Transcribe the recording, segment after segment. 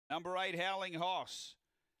Number 8, Howling Hoss.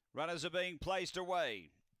 Runners are being placed away.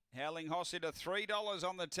 Howling Hoss into $3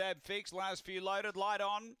 on the tab fix. Last few loaded. Light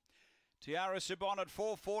on. Tiara Subon at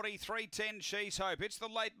 440, 310. She's Hope. It's the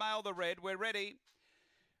late mail, the red. We're ready.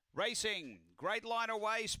 Racing, great line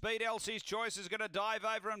away. Speed Elsie's Choice is going to dive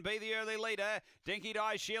over and be the early leader. Dinky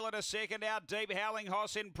Die Sheila to second out deep. Howling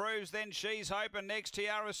Hoss improves. Then She's Hope and next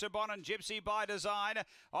Tiara Subon and Gypsy by Design.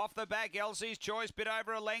 Off the back, Elsie's Choice bit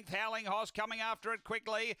over a length. Howling Hoss coming after it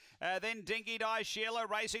quickly. Then Dinky Die Sheila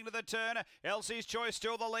racing to the turn. Elsie's Choice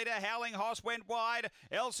still the leader. Howling Hoss went wide.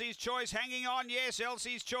 Elsie's Choice hanging on. Yes,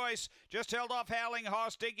 Elsie's Choice just held off Howling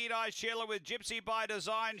Hoss. Dinky Die Sheila with Gypsy by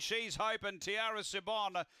Design. She's Hope and Tiara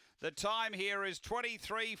Subon. The time here is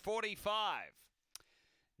 23:45.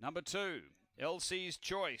 Number 2, Elsie's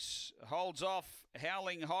Choice holds off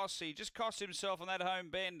Howling Hoss. He just cost himself on that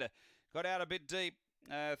home bend. Got out a bit deep.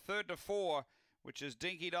 3rd to 4, which is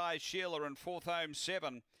Dinky Die Sheila, and 4th home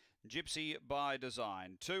 7, Gypsy by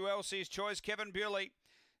Design. 2, Elsie's Choice, Kevin Bewley.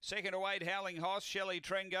 2nd to 8, Howling Hoss, Shelley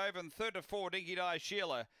Trengove, and 3rd to 4, Dinky Die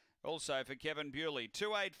Sheila, also for Kevin Bewley.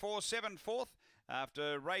 2, 8, 4, 7, 4th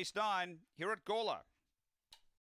after race 9 here at Gawler.